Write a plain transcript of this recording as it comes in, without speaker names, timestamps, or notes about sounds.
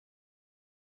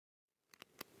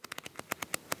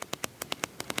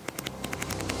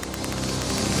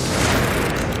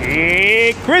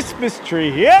Christmas tree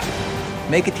here.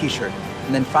 Make a t-shirt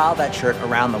and then follow that shirt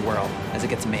around the world as it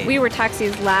gets made. We were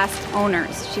Toxie's last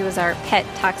owners. She was our pet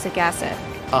toxic asset.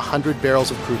 100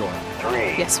 barrels of crude oil.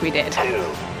 3. Yes, we did. 2,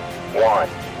 1.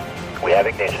 We have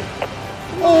ignition.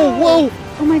 Oh, whoa!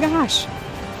 Oh my gosh.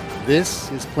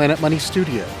 This is Planet Money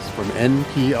Studios from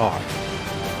NPR.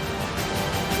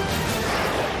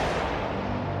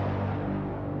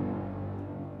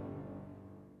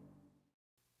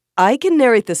 I can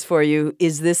narrate this for you.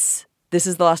 Is this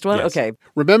is the last one? Yes. Okay.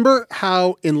 Remember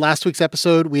how in last week's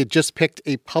episode we had just picked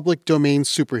a public domain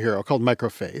superhero called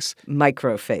Microface?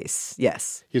 Microface,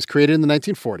 yes. He was created in the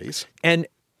 1940s. And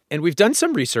we've done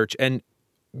some research, and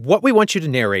what we want you to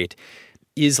narrate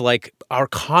is like our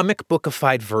comic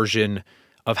bookified version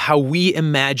of how we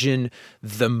imagine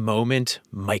the moment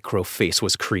Microface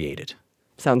was created.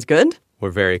 Sounds good?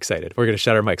 We're very excited. We're going to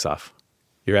shut our mics off.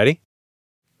 You ready?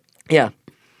 Yeah.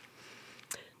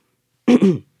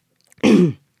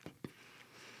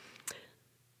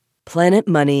 Planet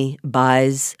Money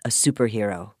buys a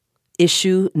superhero.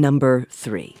 Issue number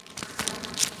 3.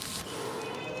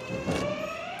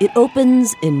 It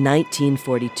opens in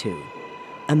 1942.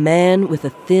 A man with a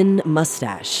thin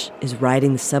mustache is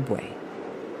riding the subway.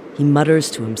 He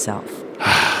mutters to himself.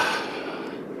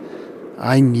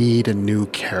 I need a new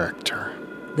character.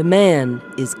 The man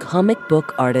is comic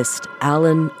book artist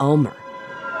Alan Ulmer.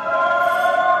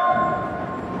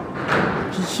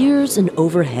 He hears an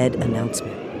overhead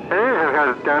announcement.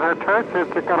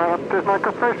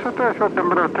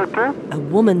 A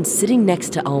woman sitting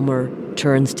next to Ulmer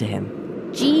turns to him.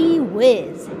 Gee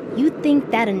whiz, you'd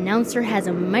think that announcer has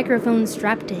a microphone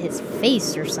strapped to his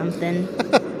face or something.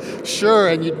 Sure,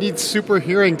 and you'd need super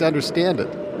hearing to understand it.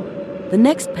 The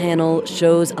next panel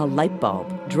shows a light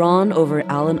bulb drawn over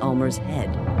Alan Ulmer's head.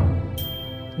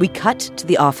 We cut to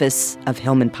the office of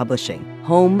Hillman Publishing,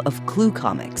 home of Clue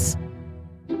Comics,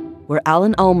 where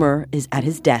Alan Ulmer is at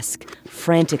his desk,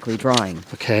 frantically drawing.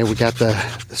 Okay, we got the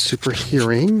super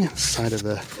hearing side of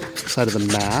the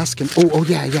mask, and oh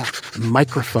yeah,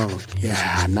 microphone.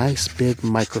 Yeah, nice big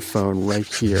microphone right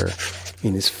here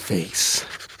in his face.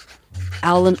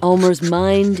 Alan Ulmer's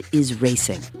mind is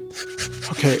racing.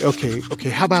 Okay.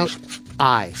 How about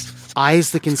eyes?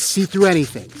 Eyes that can see through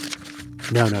anything.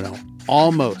 No.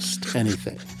 Almost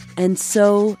anything. And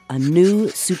so a new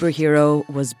superhero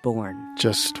was born.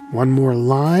 Just one more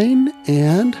line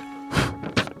and...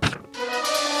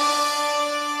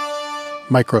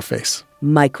 Microface.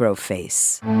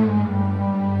 Microface.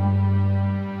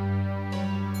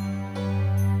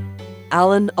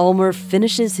 Alan Ulmer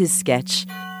finishes his sketch,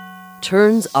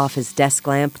 turns off his desk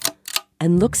lamp,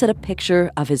 and looks at a picture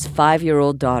of his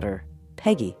 5-year-old daughter,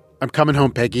 Peggy. I'm coming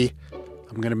home, Peggy.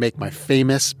 I'm going to make my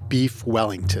famous beef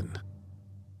Wellington.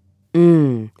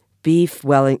 Beef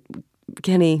Wellington.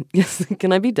 Kenny,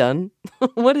 can I be done?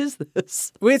 What is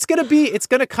this? It's going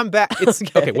to come back.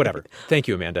 Okay, whatever. Thank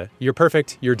you, Amanda. You're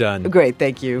perfect. You're done. Great,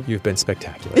 thank you. You've been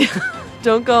spectacular.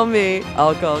 Don't call me.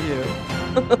 I'll call you.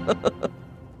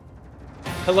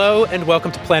 Hello and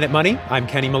welcome to Planet Money. I'm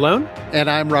Kenny Malone. And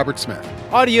I'm Robert Smith.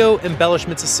 Audio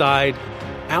embellishments aside,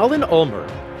 Alan Ulmer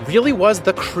really was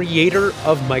the creator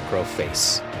of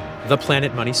Microface, the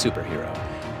Planet Money superhero.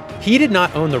 He did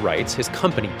not own the rights, his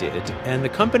company did, and the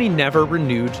company never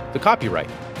renewed the copyright.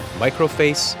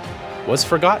 Microface was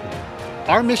forgotten.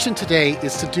 Our mission today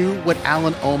is to do what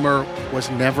Alan Ulmer was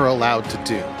never allowed to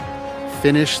do.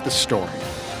 Finish the story.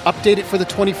 Update it for the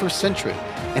 21st century.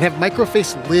 And have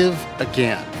Microface live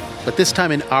again. But this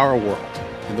time in our world.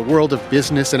 In the world of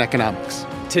business and economics.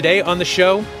 Today on the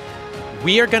show,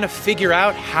 we are going to figure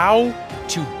out how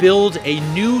to build a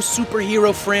new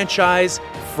superhero franchise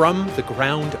from the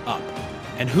ground up.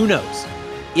 And who knows,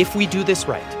 if we do this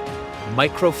right,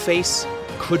 Microface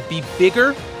could be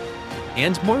bigger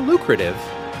and more lucrative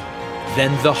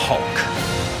than the Hulk.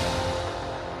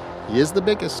 He is the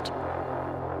biggest.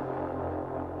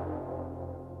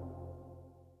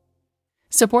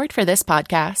 Support for this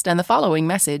podcast and the following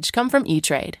message come from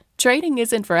E-Trade. Trading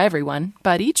isn't for everyone,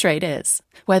 but E-Trade is.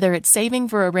 Whether it's saving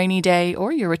for a rainy day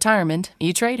or your retirement,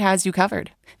 E-Trade has you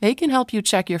covered. They can help you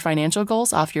check your financial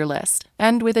goals off your list.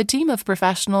 And with a team of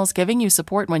professionals giving you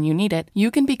support when you need it,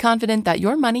 you can be confident that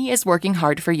your money is working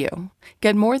hard for you.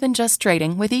 Get more than just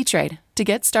trading with E-Trade. To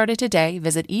get started today,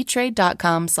 visit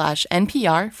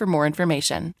etrade.com/NPR for more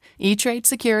information. E-Trade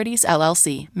Securities,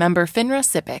 LLC. Member FINRA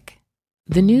SIPC.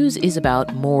 The news is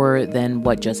about more than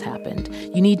what just happened.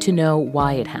 You need to know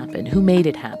why it happened, who made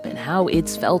it happen, how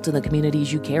it's felt in the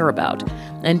communities you care about.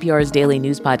 NPR's daily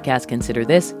news podcast, Consider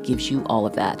This, gives you all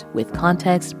of that, with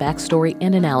context, backstory,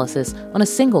 and analysis on a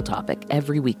single topic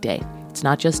every weekday. It's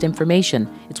not just information,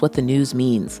 it's what the news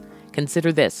means.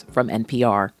 Consider This from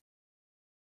NPR.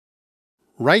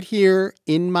 Right here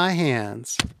in my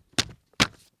hands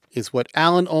is what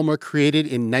Alan Ulmer created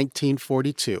in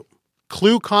 1942.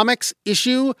 Clue Comics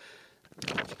issue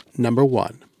number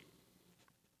 1.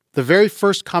 The very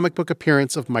first comic book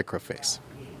appearance of Microface.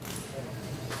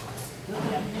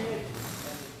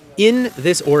 In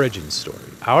this origin story,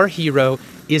 our hero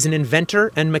is an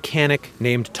inventor and mechanic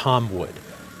named Tom Wood.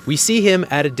 We see him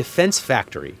at a defense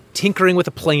factory, tinkering with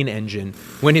a plane engine,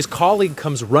 when his colleague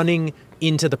comes running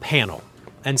into the panel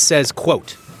and says,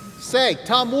 quote, "Say,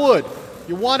 Tom Wood,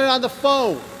 you want it on the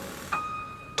phone."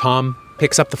 Tom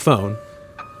picks up the phone.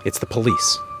 It's the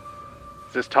police.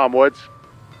 Is this Tom Woods?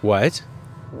 What?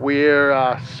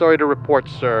 We're sorry to report,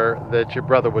 sir, that your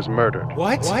brother was murdered.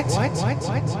 What?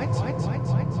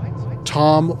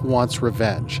 Tom wants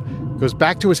revenge. Goes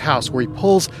back to his house where he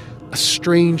pulls a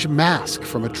strange mask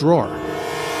from a drawer.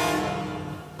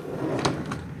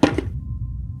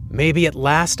 Maybe at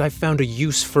last I found a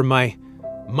use for my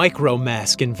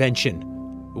micro-mask invention,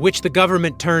 which the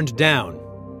government turned down.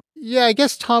 Yeah, I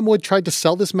guess Tom Wood tried to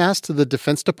sell this mask to the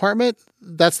Defense Department.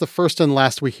 That's the first and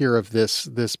last we hear of this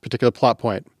particular plot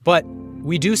point. But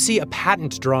we do see a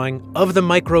patent drawing of the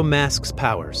micro-mask's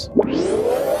powers.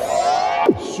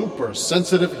 Super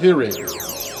sensitive hearing.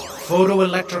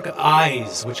 Photoelectric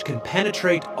eyes, which can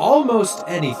penetrate almost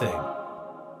anything.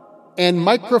 And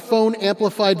microphone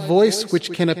amplified voice,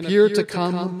 which can appear to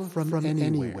come from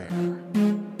anywhere.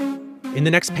 In the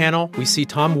next panel, we see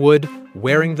Tom Wood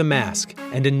wearing the mask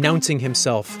and announcing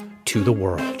himself to the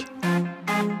world.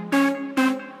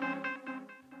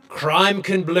 Crime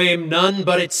can blame none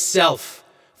but itself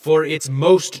for its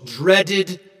most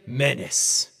dreaded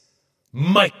menace,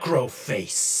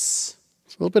 Microface.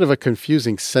 It's a little bit of a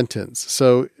confusing sentence.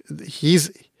 So he's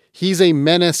a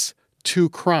menace to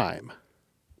crime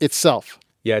itself.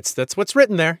 Yeah, that's what's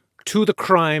written there. To the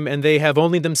crime, and they have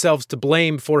only themselves to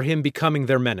blame for him becoming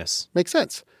their menace. Makes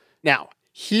sense. Now,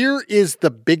 here is the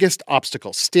biggest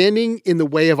obstacle standing in the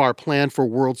way of our plan for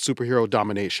world superhero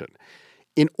domination.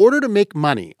 In order to make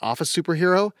money off a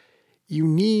superhero, you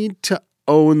need to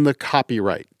own the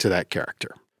copyright to that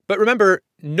character. But remember,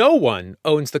 no one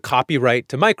owns the copyright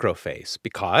to Microface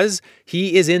because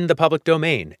he is in the public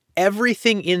domain.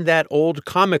 Everything in that old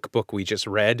comic book we just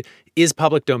read is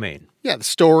public domain. Yeah, the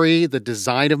story, the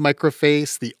design of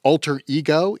Microface, the alter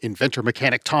ego,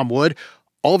 inventor-mechanic Tom Wood,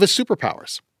 all of his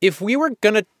superpowers. If we were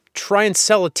going to try and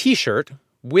sell a T-shirt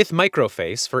with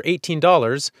Microface for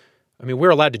 $18, I mean, we're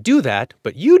allowed to do that,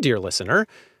 but you, dear listener,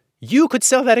 you could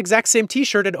sell that exact same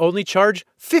T-shirt and only charge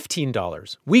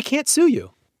 $15. We can't sue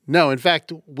you. No, in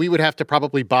fact, we would have to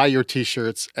probably buy your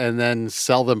T-shirts and then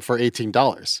sell them for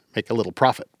 $18, make a little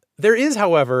profit. There is,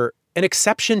 however, an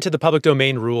exception to the public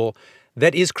domain rule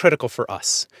that is critical for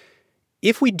us.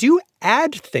 If we do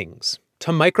add things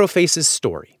to Microface's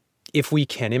story, if we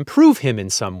can improve him in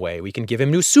some way, we can give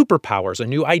him new superpowers, a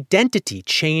new identity,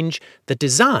 change the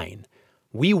design,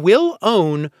 we will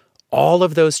own all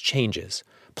of those changes.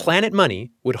 Planet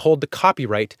Money would hold the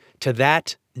copyright to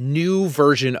that new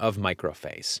version of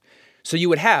Microface. So you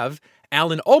would have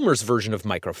Alan Ulmer's version of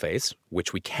Microface,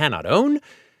 which we cannot own,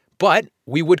 but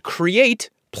we would create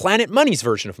Planet Money's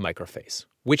version of Microface,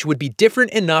 which would be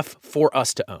different enough for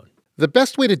us to own. The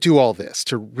best way to do all this,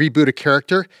 to reboot a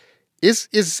character,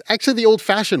 is actually the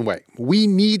old-fashioned way. We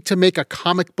need to make a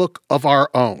comic book of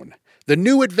our own. The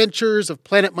New Adventures of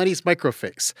Planet Money's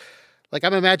Microface. Like,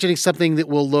 I'm imagining something that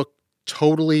will look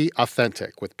totally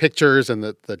authentic, with pictures and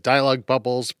the dialogue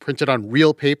bubbles printed on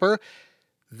real paper.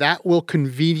 That will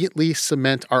conveniently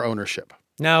cement our ownership.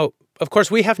 Now, of course,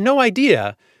 we have no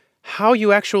idea how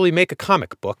you actually make a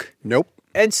comic book. Nope.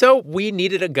 And so we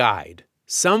needed a guide,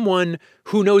 someone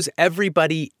who knows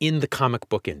everybody in the comic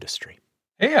book industry.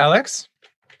 Hey, Alex.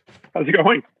 How's it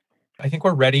going? I think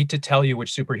we're ready to tell you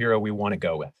which superhero we want to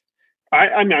go with.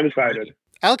 I'm excited.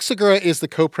 Alex Segura is the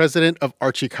co-president of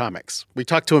Archie Comics. We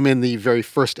talked to him in the very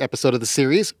first episode of the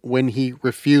series when he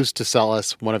refused to sell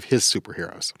us one of his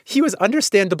superheroes. He was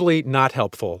understandably not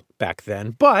helpful back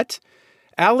then, but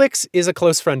Alex is a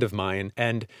close friend of mine,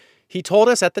 and he told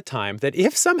us at the time that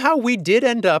if somehow we did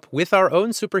end up with our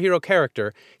own superhero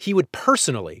character, he would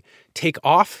personally take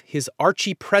off his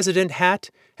Archie president hat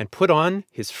and put on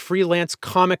his freelance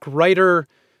comic writer,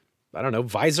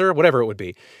 visor, whatever it would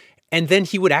be. And then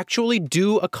he would actually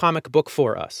do a comic book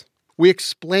for us. We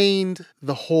explained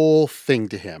the whole thing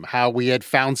to him, how we had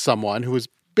found someone who was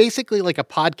basically like a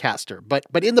podcaster,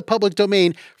 but in the public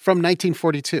domain from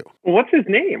 1942. Well, what's his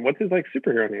name? What's his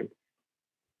superhero name?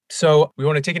 So we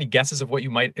want to take any guesses of what you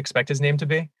might expect his name to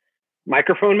be?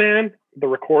 Microphone Man, the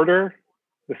recorder,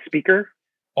 the speaker.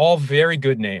 All very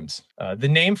good names. The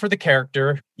name for the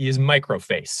character is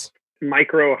Microface.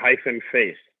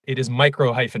 Micro-face. It is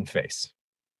Micro-face.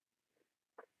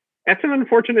 That's an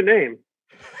unfortunate name.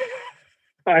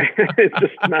 It's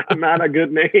just not a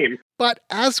good name. But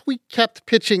as we kept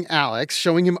pitching Alex,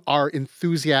 showing him our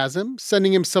enthusiasm,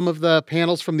 sending him some of the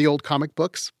panels from the old comic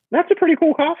books. That's a pretty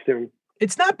cool costume.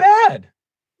 It's not bad.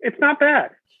 It's not bad.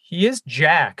 He is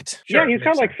jacked. Sure, yeah, he's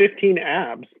got like 15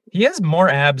 abs. He has more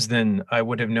abs than I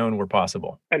would have known were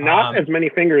possible. And not as many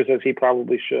fingers as he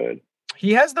probably should.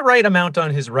 He has the right amount on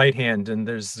his right hand, and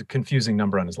there's a confusing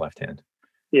number on his left hand.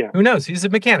 Yeah. Who knows? He's a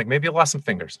mechanic. Maybe he lost some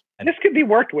fingers. This could be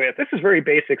worked with. This is very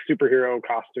basic superhero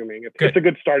costuming. It's a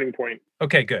good starting point.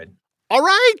 Okay, good. All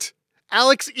right.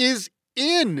 Alex is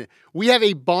in. We have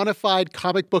a bona fide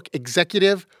comic book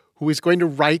executive who is going to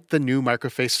write the new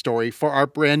Microface story for our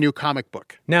brand new comic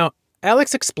book. Now,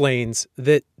 Alex explains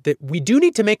that we do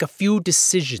need to make a few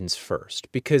decisions first,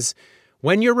 because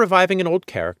when you're reviving an old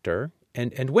character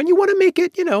and when you want to make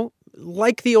it,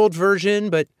 like the old version,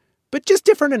 but just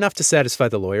different enough to satisfy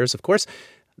the lawyers, of course,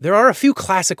 there are a few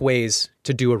classic ways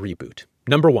to do a reboot.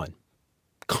 Number one,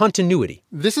 continuity.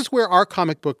 This is where our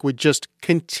comic book would just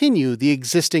continue the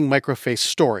existing Microface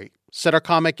story, set our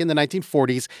comic in the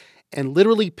 1940s, and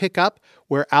literally pick up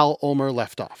where Al Ulmer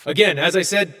left off. Again, as I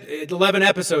said 11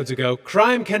 episodes ago,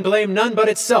 crime can blame none but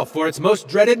itself for its most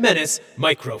dreaded menace,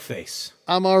 Microface.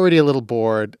 I'm already a little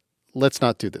bored. Let's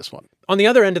not do this one. On the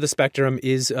other end of the spectrum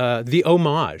is the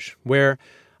homage, where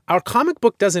our comic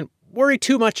book doesn't worry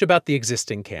too much about the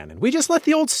existing canon. We just let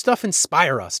the old stuff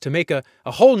inspire us to make a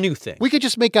whole new thing. We could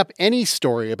just make up any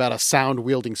story about a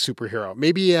sound-wielding superhero.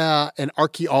 Maybe an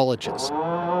archaeologist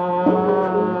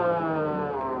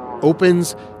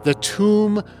opens the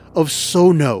tomb of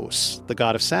Sonos, the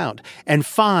god of sound, and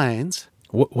finds...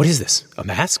 What is this? A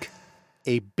mask?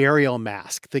 A burial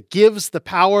mask that gives the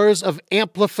powers of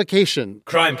amplification.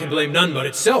 Crime can blame none but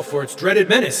itself for its dreaded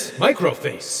menace,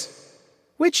 Microface.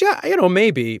 Which,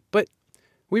 maybe, but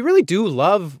we really do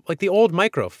love, the old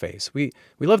Microface. We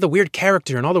love the weird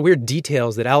character and all the weird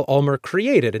details that Al Ulmer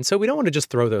created, and so we don't want to just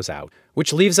throw those out.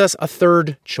 Which leaves us a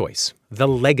third choice, the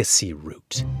legacy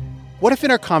route. What if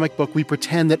in our comic book we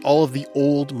pretend that all of the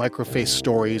old Microface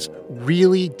stories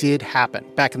really did happen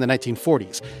back in the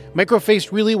 1940s?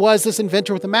 Microface really was this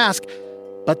inventor with a mask,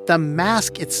 but the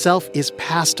mask itself is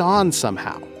passed on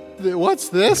somehow. What's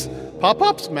this?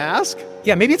 Pop-Pop's mask?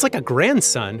 Yeah, maybe it's like a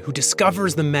grandson who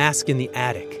discovers the mask in the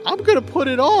attic. I'm gonna put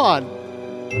it on.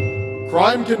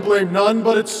 Crime can blame none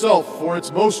but itself for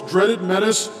its most dreaded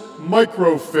menace,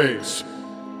 Microface.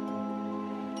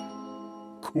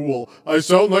 Cool. I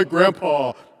sound like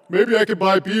Grandpa. Maybe I could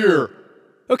buy beer.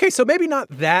 Okay, so maybe not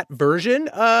that version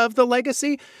of the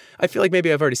legacy. I feel like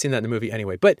maybe I've already seen that in the movie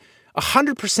anyway. But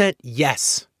 100%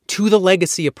 yes to the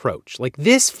legacy approach.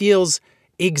 This feels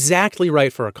exactly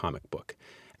right for a comic book.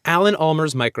 Alan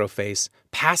Ulmer's Microface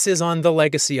passes on the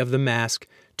legacy of the mask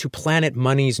to Planet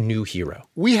Money's new hero.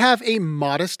 We have a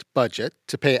modest budget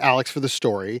to pay Alex for the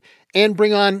story and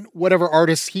bring on whatever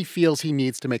artists he feels he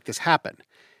needs to make this happen.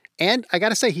 And I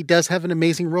gotta say, he does have an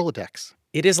amazing Rolodex.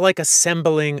 It is like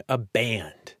assembling a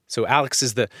band. So Alex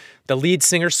is the lead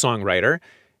singer-songwriter.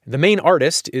 The main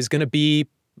artist is going to be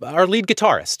our lead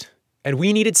guitarist. And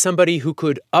we needed somebody who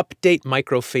could update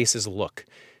Microface's look.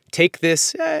 Take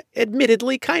this,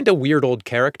 admittedly kind of weird old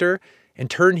character and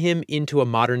turn him into a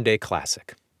modern-day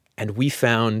classic. And we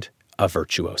found a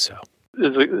virtuoso.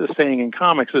 There's a saying in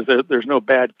comics is that there's no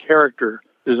bad character.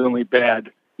 There's only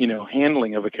bad,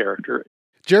 handling of a character.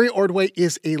 Jerry Ordway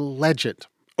is a legend.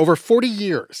 Over 40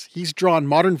 years, he's drawn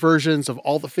modern versions of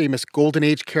all the famous Golden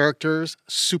Age characters,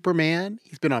 Superman.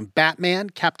 He's been on Batman,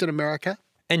 Captain America.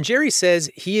 And Jerry says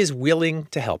he is willing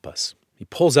to help us. He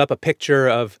pulls up a picture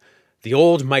of the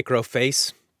old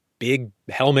Microface, big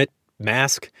helmet,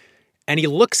 mask, and he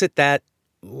looks at that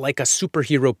like a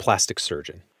superhero plastic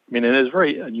surgeon. It is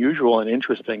very unusual and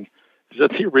interesting is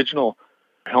that the original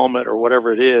helmet or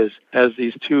whatever it is has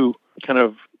these two kind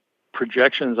of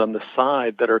projections on the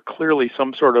side that are clearly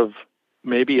some sort of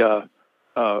maybe a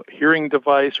hearing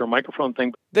device or microphone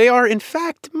thing. They are, in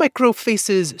fact,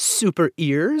 Microface's super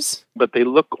ears. But they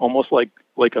look almost like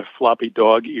a floppy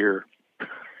dog ear.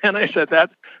 And I said,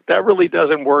 that really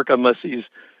doesn't work unless he's,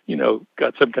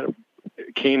 got some kind of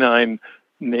canine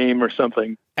name or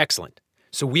something. Excellent.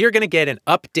 So we are going to get an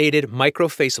updated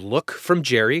Microface look from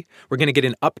Jerry. We're going to get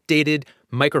an updated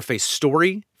Microface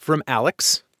story from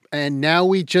Alex. And now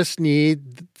we just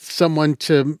need someone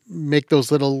to make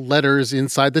those little letters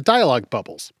inside the dialogue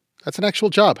bubbles. That's an actual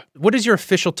job. What is your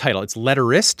official title? It's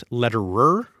letterist,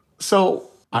 letterer? So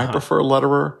I prefer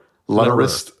letterer.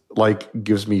 Letterist,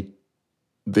 gives me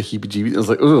the heebie-jeebies. It's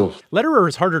like, ugh. Letterer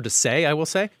is harder to say, I will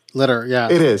say. Letter, yeah.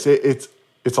 It is. It's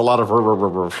a lot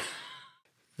of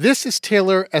This is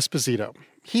Taylor Esposito.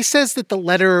 He says that the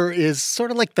letterer is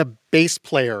sort of like the bass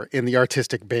player in the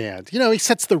artistic band. You know, he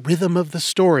sets the rhythm of the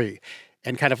story.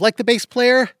 And kind of like the bass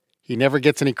player, he never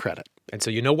gets any credit. And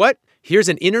so you know what? Here's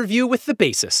an interview with the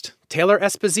bassist, Taylor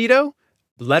Esposito,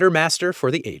 lettermaster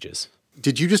for the ages.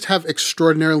 Did you just have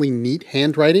extraordinarily neat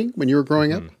handwriting when you were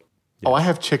growing up? Yes. Oh, I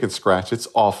have chicken scratch. It's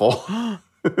awful.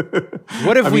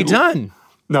 What have we done?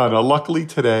 No. Luckily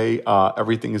today,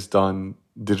 everything is done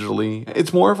digitally.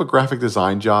 It's more of a graphic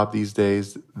design job these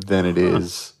days than it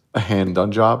is a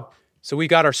hand-done job. So we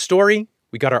got our story,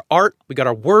 we got our art, we got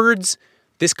our words.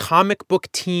 This comic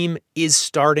book team is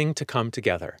starting to come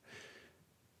together.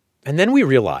 And then we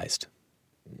realized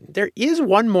there is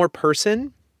one more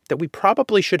person that we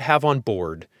probably should have on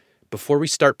board before we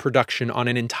start production on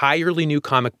an entirely new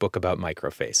comic book about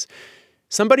Microface.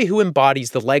 Somebody who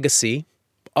embodies the legacy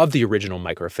of the original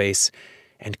Microface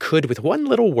and could, with one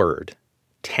little word,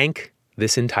 tank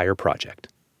this entire project.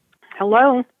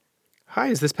 Hello. Hi,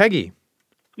 is this Peggy?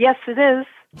 Yes, it is.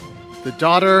 The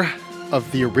daughter of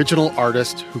the original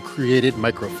artist who created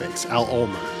Microface, Al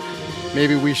Ulmer.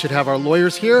 Maybe we should have our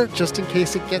lawyers here just in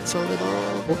case it gets a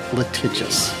little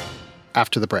litigious.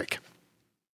 After the break.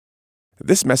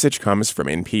 This message comes from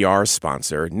NPR's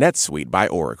sponsor, NetSuite by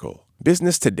Oracle.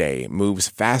 Business today moves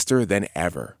faster than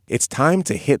ever. It's time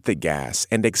to hit the gas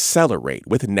and accelerate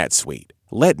with NetSuite.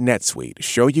 Let NetSuite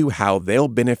show you how they'll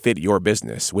benefit your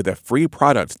business with a free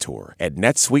product tour at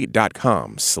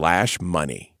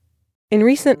netsuite.com/money. In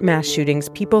recent mass shootings,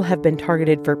 people have been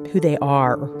targeted for who they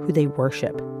are or who they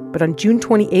worship. But on June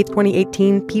 28,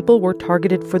 2018, people were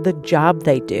targeted for the job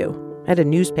they do at a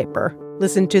newspaper.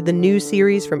 Listen to the new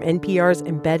series from NPR's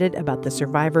Embedded about the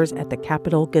survivors at the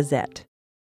Capitol Gazette.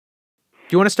 Do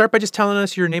you want to start by just telling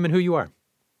us your name and who you are?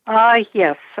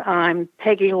 Yes, I'm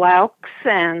Peggy Laux,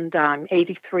 and I'm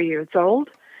 83 years old,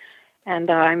 and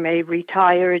I'm a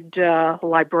retired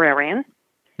librarian.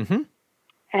 Mm-hmm.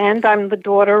 And I'm the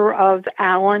daughter of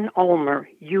Alan Ulmer,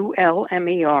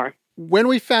 Ulmer. When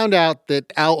we found out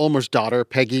that Al Ulmer's daughter,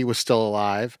 Peggy, was still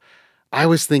alive, I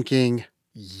was thinking,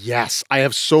 yes, I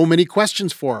have so many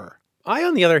questions for her. I,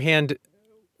 on the other hand,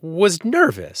 was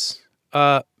nervous.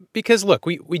 Because, look,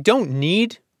 we don't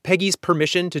need Peggy's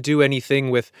permission to do anything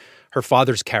with her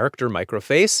father's character,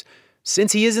 Microface,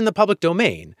 since he is in the public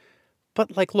domain.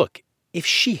 But, look, if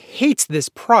she hates this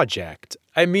project,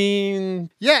 I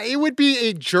mean... Yeah, it would be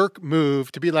a jerk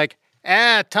move to be like,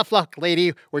 tough luck,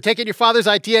 lady. We're taking your father's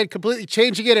idea and completely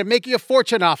changing it and making a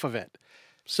fortune off of it.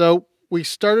 So we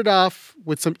started off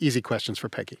with some easy questions for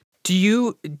Peggy. Do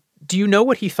you know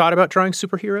what he thought about drawing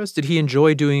superheroes? Did he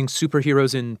enjoy doing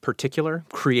superheroes in particular,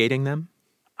 creating them?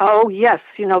 Oh, yes.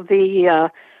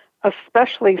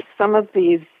 Especially some of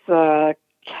these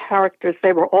characters,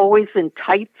 they were always in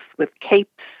tights with capes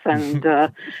and,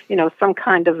 some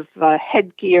kind of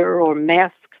headgear or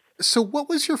masks. So what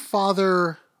was your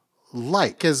father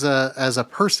like as a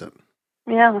person?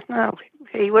 Yeah, no,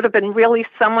 he would have been really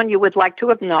someone you would like to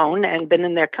have known and been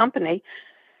in their company.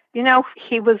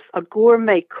 He was a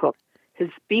gourmet cook. His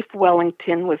beef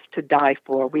Wellington was to die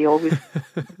for. We always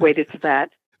waited for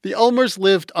that. The Ulmers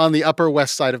lived on the Upper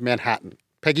West Side of Manhattan.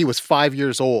 Peggy was 5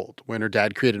 years old when her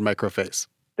dad created Microface.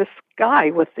 This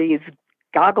guy with these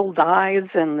goggled eyes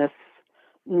and this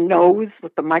nose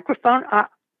with the microphone,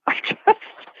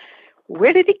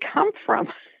 where did he come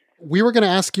from? We were going to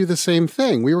ask you the same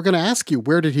thing. We were going to ask you,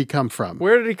 where did he come from?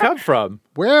 Where did he come from?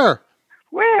 Where?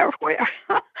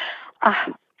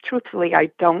 Truthfully, I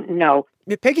don't know.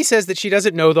 Peggy says that she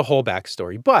doesn't know the whole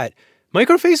backstory, but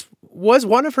Microface was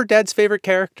one of her dad's favorite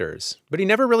characters, but he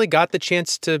never really got the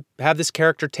chance to have this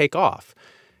character take off.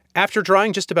 After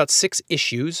drawing just about 6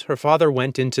 issues, her father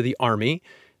went into the army,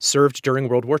 served during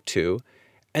World War II,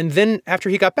 and then after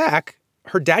he got back,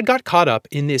 her dad got caught up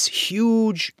in this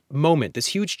huge moment, this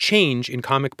huge change in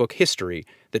comic book history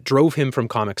that drove him from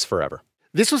comics forever.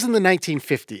 This was in the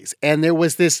 1950s, and there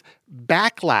was this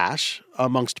backlash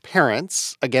amongst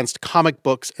parents against comic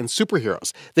books and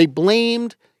superheroes. They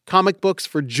blamed comic books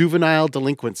for juvenile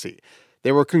delinquency.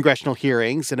 There were congressional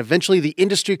hearings, and eventually the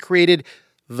industry created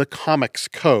the Comics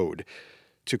Code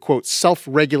to, quote,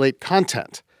 self-regulate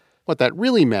content. What that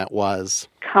really meant was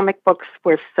comic books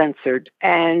were censored,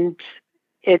 and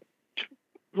it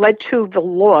led to the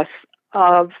loss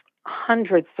of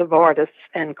hundreds of artists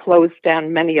and closed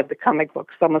down many of the comic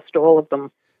books, almost all of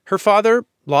them. Her father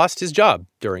lost his job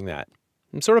during that,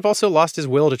 and sort of also lost his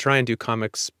will to try and do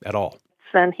comics at all.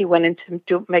 Then he went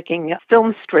into making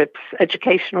film strips,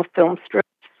 educational film strips,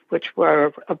 which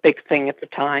were a big thing at the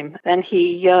time. Then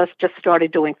he just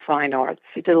started doing fine arts.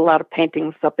 He did a lot of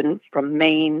paintings from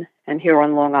Maine and here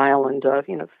on Long Island,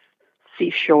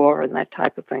 seashore and that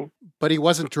type of thing. But he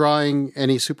wasn't drawing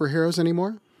any superheroes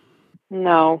anymore?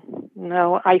 No.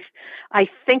 I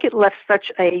think it left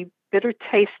such a bitter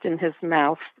taste in his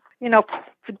mouth.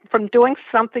 From doing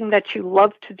something that you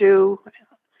love to do,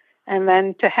 and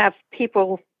then to have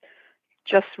people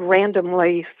just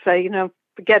randomly say,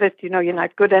 forget it, you're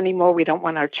not good anymore. We don't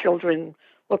want our children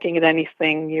looking at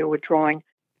anything you were drawing.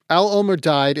 Al Ulmer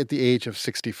died at the age of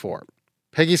 64.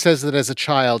 Peggy says that as a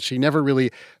child, she never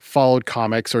really followed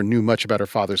comics or knew much about her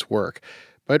father's work.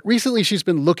 But recently she's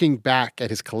been looking back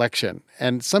at his collection,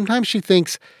 and sometimes she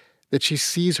thinks that she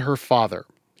sees her father,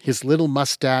 his little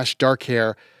mustache, dark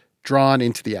hair, drawn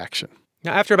into the action.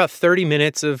 Now, after about 30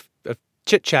 minutes of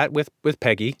chit-chat with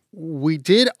Peggy, we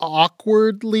did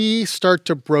awkwardly start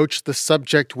to broach the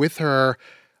subject with her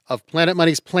of Planet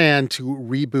Money's plan to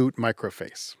reboot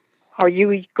Microface. Are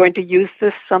you going to use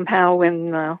this somehow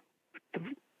in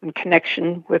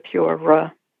connection with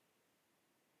your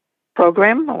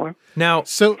program, or now?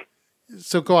 So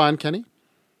go on, Kenny.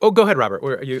 Oh, go ahead, Robert.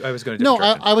 I was going to. No,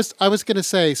 I was going to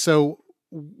say. So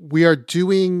we are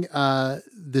doing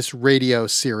this radio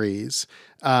series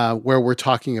where we're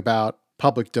talking about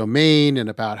public domain and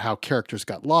about how characters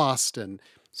got lost, and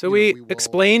so we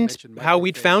explained how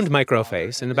we'd found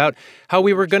Microface and about how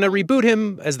we were going to reboot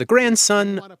him as the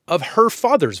grandson of her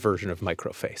father's version of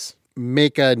Microface.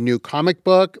 Make a new comic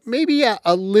book, maybe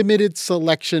a limited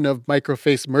selection of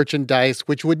Microface merchandise,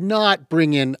 which would not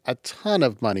bring in a ton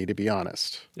of money, to be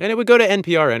honest. And it would go to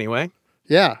NPR anyway.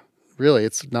 Yeah, really,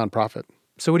 it's nonprofit.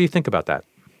 So what do you think about that?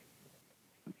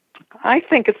 I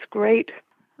think it's great.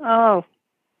 Oh,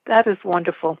 that is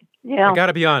wonderful. Yeah. I got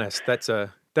to be honest, that's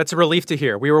a relief to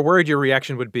hear. We were worried your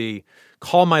reaction would be,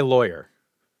 call my lawyer.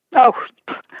 Oh,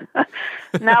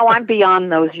 now I'm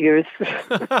beyond those years.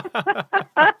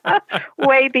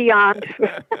 Way beyond.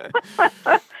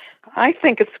 I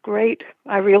think it's great.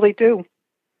 I really do.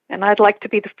 And I'd like to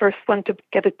be the first one to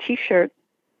get a T-shirt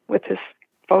with his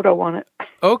photo on it.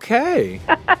 Okay.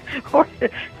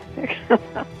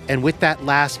 And with that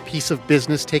last piece of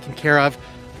business taken care of,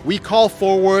 we call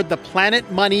forward the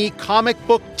Planet Money comic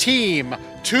book team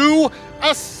to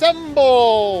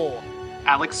assemble.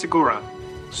 Alex Segura,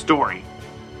 story.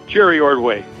 Jerry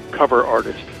Ordway, cover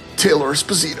artist. Taylor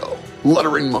Esposito,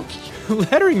 lettering monkey.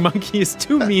 Lettering monkey is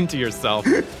too mean to yourself.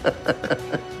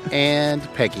 And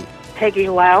Peggy. Peggy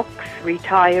Laux,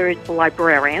 retired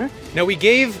librarian. Now, we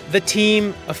gave the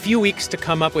team a few weeks to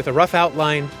come up with a rough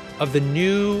outline of the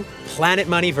new Planet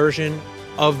Money version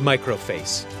of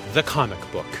Microface, the comic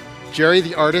book. Jerry,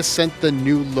 the artist, sent the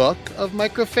new look of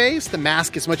Microface. The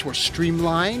mask is much more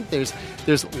streamlined. There's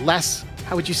less,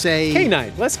 how would you say?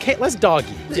 Canine, less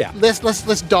doggy. Yeah,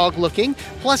 less dog looking.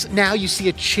 Plus, now you see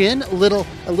a chin, a little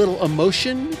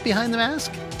emotion behind the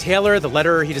mask. Taylor, the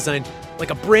letterer, he designed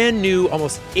like a brand new,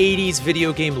 almost 80s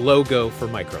video game logo for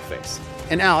Microface.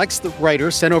 And Alex, the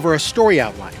writer, sent over a story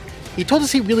outline. He told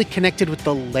us he really connected with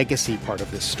the legacy part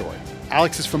of this story.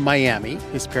 Alex is from Miami.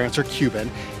 His parents are Cuban.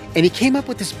 And he came up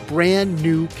with this brand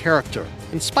new character,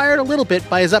 inspired a little bit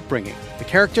by his upbringing. The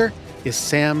character is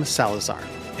Sam Salazar.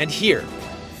 And here,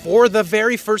 for the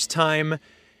very first time,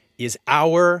 is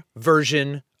our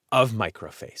version of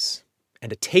Microface,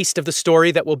 and a taste of the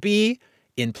story that will be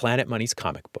in Planet Money's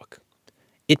comic book.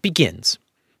 It begins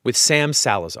with Sam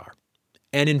Salazar,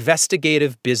 an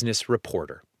investigative business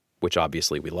reporter, which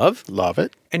obviously we love. Love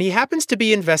it. And he happens to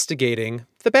be investigating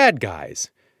the bad guys,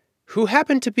 who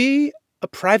happen to be a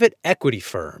private equity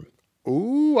firm.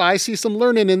 Ooh, I see some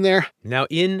learning in there. Now,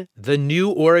 in the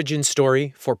new origin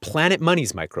story for Planet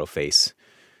Money's Microface,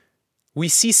 we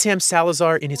see Sam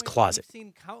Salazar in his closet,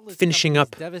 finishing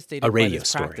up a radio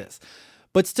story.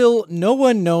 But still, no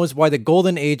one knows why the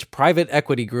Golden Age private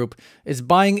equity group is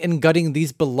buying and gutting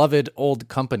these beloved old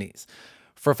companies.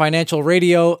 For Financial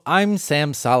Radio, I'm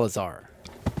Sam Salazar.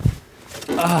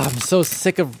 I'm so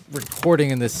sick of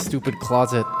recording in this stupid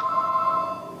closet.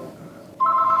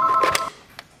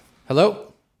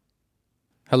 Hello?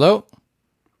 Hello?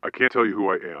 I can't tell you who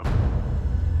I am.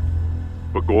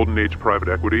 But Golden Age Private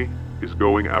Equity is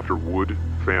going after Wood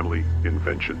Family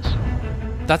Inventions.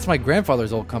 That's my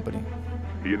grandfather's old company.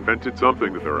 He invented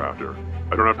something that they're after.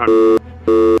 I don't have time.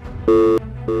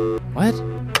 What?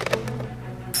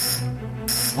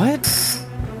 What?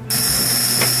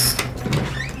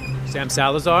 Sam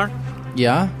Salazar?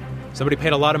 Yeah? Somebody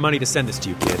paid a lot of money to send this to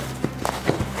you, kid.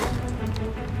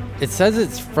 It says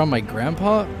it's from my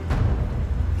grandpa.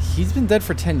 He's been dead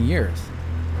for 10 years.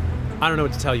 I don't know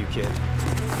what to tell you, kid.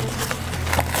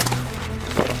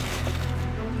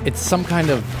 It's some kind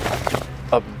of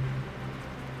a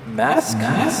mask?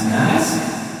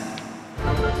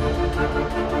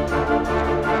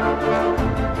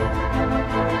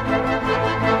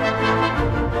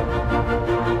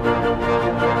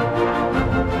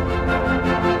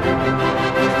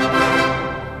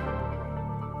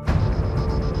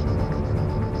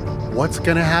 What's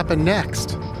going to happen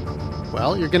next?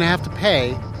 Well, you're going to have to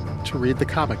pay to read the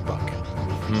comic book.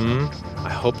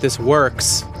 I hope this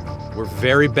works. We're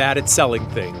very bad at selling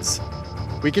things.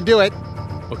 We can do it.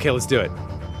 Okay, let's do it.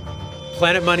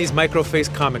 Planet Money's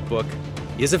Microface comic book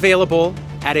is available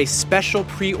at a special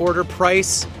pre-order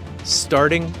price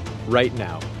starting right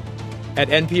now at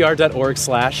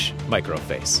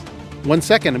npr.org/microface. 1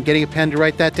 second, I'm getting a pen to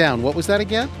write that down. What was that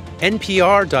again?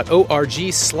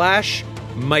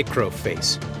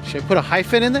 npr.org/microface. Should I put a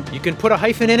hyphen in there? You can put a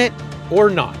hyphen in it or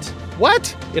not.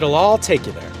 What? It'll all take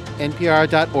you there.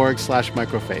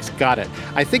 npr.org/microface. Got it.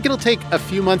 I think it'll take a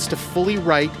few months to fully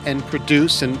write and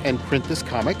produce and print this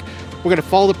comic. We're going to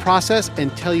follow the process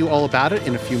and tell you all about it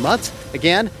in a few months.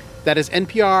 Again, that is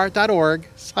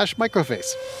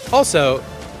npr.org/microface. Also,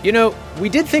 you know, we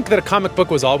did think that a comic book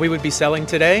was all we would be selling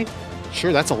today.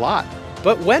 Sure, that's a lot.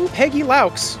 But when Peggy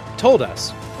Laux told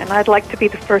us... And I'd like to be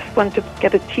the first one to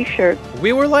get a T-shirt.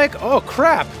 We were like, oh,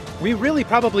 crap. We really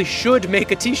probably should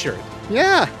make a T-shirt.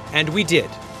 Yeah. And we did.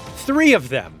 3 of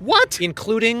them. What?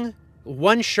 Including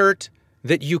one shirt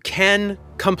that you can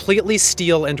completely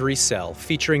steal and resell,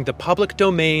 featuring the public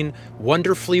domain,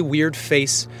 wonderfully weird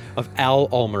face of Al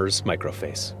Ulmer's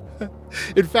Microface.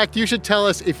 In fact, you should tell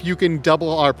us if you can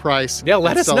double our price. Yeah,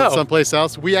 let us sell know. It someplace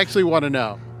else. We actually want to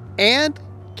know. And,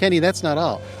 Kenny, that's not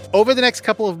all. Over the next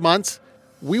couple of months,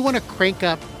 we want to crank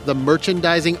up the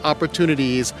merchandising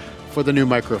opportunities for the new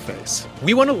Microface.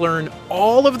 We want to learn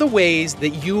all of the ways that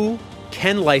you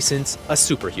can license a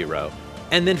superhero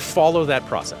and then follow that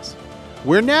process.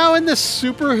 We're now in the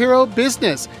superhero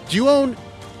business. Do you own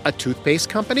a toothpaste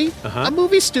company? A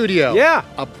movie studio? Yeah.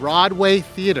 A Broadway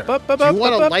theater? Do you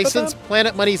want to license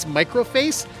Planet Money's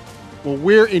Microface? Well,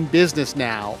 we're in business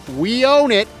now. We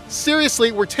own it.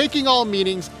 Seriously, we're taking all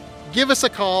meetings. Give us a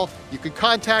call. You can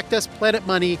contact us,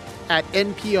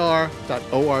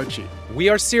 planetmoney@npr.org. We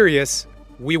are serious.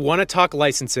 We want to talk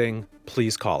licensing.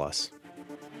 Please call us.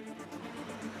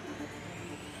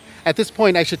 At this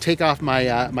point, I should take off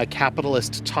my my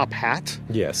capitalist top hat.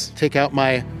 Yes. Take out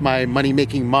my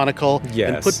money-making monocle. Yes.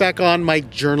 And put back on my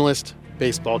journalist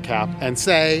baseball cap and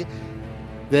say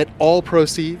that all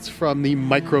proceeds from the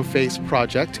Microface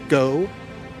project go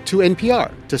to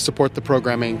NPR to support the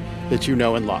programming that you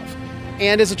know and love.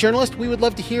 And as a journalist, we would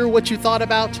love to hear what you thought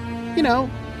about, you know,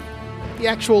 the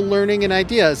actual learning and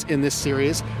ideas in this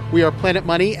series. We are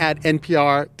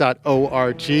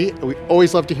planetmoney@npr.org. We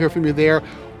always love to hear from you there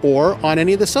or on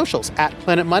any of the socials. At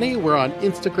Planet Money, we're on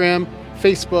Instagram,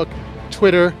 Facebook,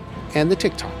 Twitter, and the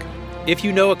TikTok. If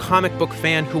you know a comic book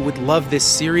fan who would love this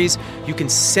series, you can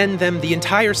send them the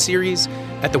entire series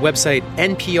at the website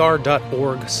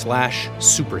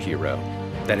npr.org/superhero.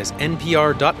 That is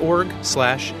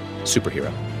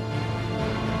npr.org/superhero.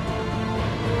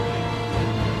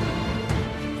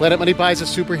 Planet Money buys a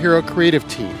superhero creative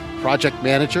team. Project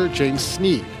manager, James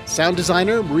Sneed. Sound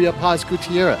designer, Maria Paz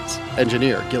Gutierrez.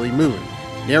 Engineer, Gilly Moon.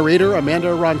 Narrator, Amanda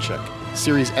Aronchik.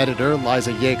 Series editor,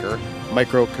 Liza Yeager.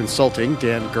 Micro Consulting,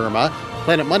 Dan Germa.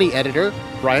 Planet Money editor,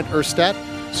 Bryant Erstadt.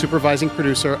 Supervising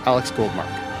producer, Alex Goldmark.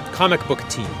 Comic book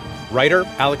team. Writer,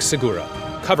 Alex Segura.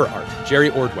 Cover art, Jerry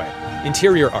Ordway.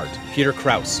 Interior art, Peter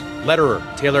Krause. Letterer,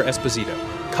 Taylor Esposito.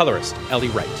 Colorist, Ellie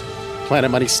Wright.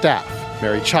 Planet Money staff,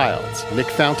 Mary Childs, Nick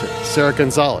Fountain, Sarah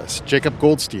Gonzalez, Jacob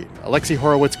Goldstein, Alexi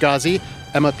Horowitz-Ghazi,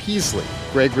 Emma Peasley,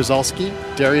 Greg Rosalski,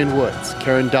 Darian Woods,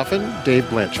 Karen Duffin, Dave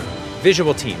Blanchard.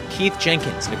 Visual team, Keith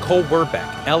Jenkins, Nicole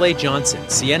Werbeck, L.A. Johnson,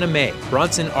 Sienna May,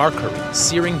 Bronson Arcuri,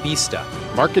 Searing Bista.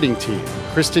 Marketing team,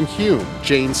 Kristen Hume,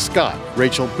 Jane Scott,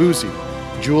 Rachel Boozy,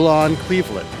 Julian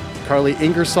Cleveland, Carly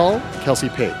Ingersoll, Kelsey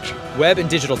Page. Web and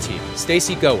digital team,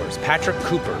 Stacy Goers, Patrick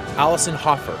Cooper, Allison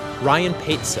Hoffer, Ryan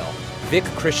Patesell, Vic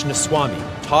Krishnaswamy,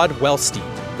 Todd Wellstein,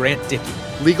 Grant Dickey.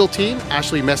 Legal team,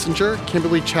 Ashley Messenger,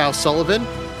 Kimberly Chow Sullivan,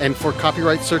 and for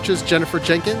copyright searches, Jennifer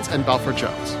Jenkins and Balfour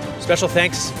Jones. Special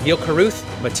thanks, Neil Carruth,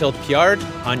 Mathilde Piard,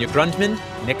 Anya Grundman,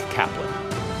 Nick Kaplan.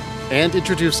 And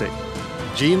introducing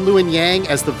Jean Lewin Yang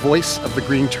as the voice of the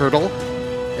Green Turtle,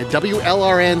 and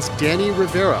WLRN's Danny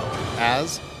Rivero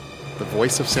as the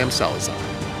voice of Sam Salazar.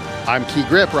 I'm Key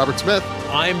Grip, Robert Smith.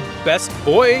 I'm Best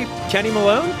Boy, Kenny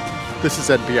Malone. This is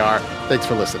NPR. Thanks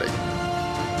for listening.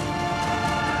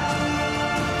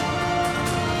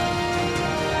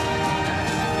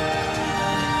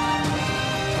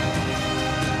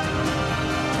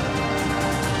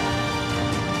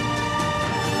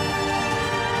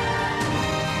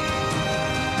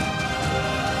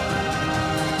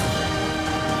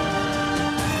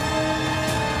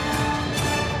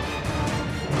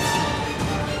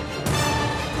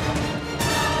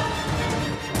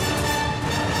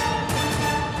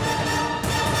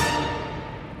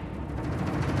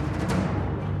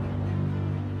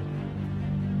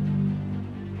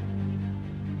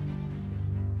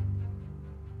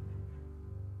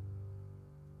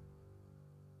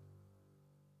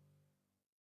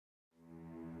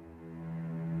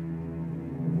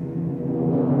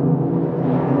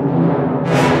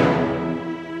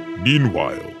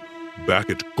 Meanwhile, back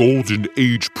at Golden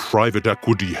Age Private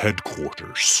Equity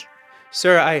headquarters.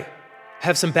 Sir, I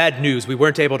have some bad news. We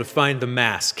weren't able to find the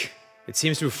mask. It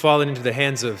seems to have fallen into the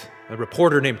hands of a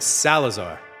reporter named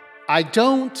Salazar. I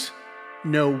don't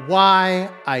know why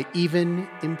I even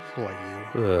employ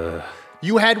you.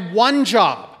 You had one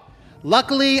job.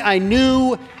 Luckily, I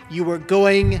knew you were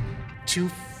going to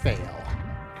fail.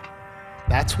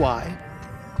 That's why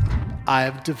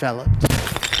I've developed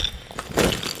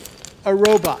a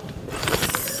robot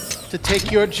to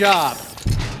take your job.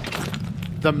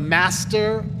 The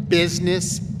Master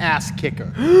Business Ass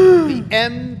Kicker. The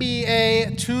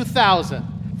MBA 2000.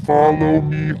 Follow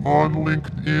me on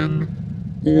LinkedIn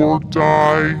or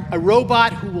die. A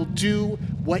robot who will do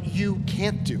what you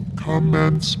can't do.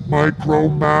 Commence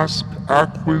micromask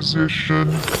acquisition.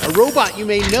 A robot you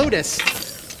may notice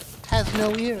has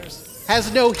no ears,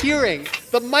 has no hearing.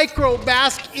 The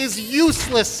micromask is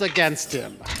useless against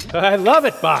him. I love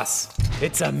it, boss.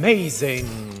 It's amazing.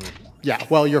 Yeah,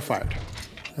 well, you're fired.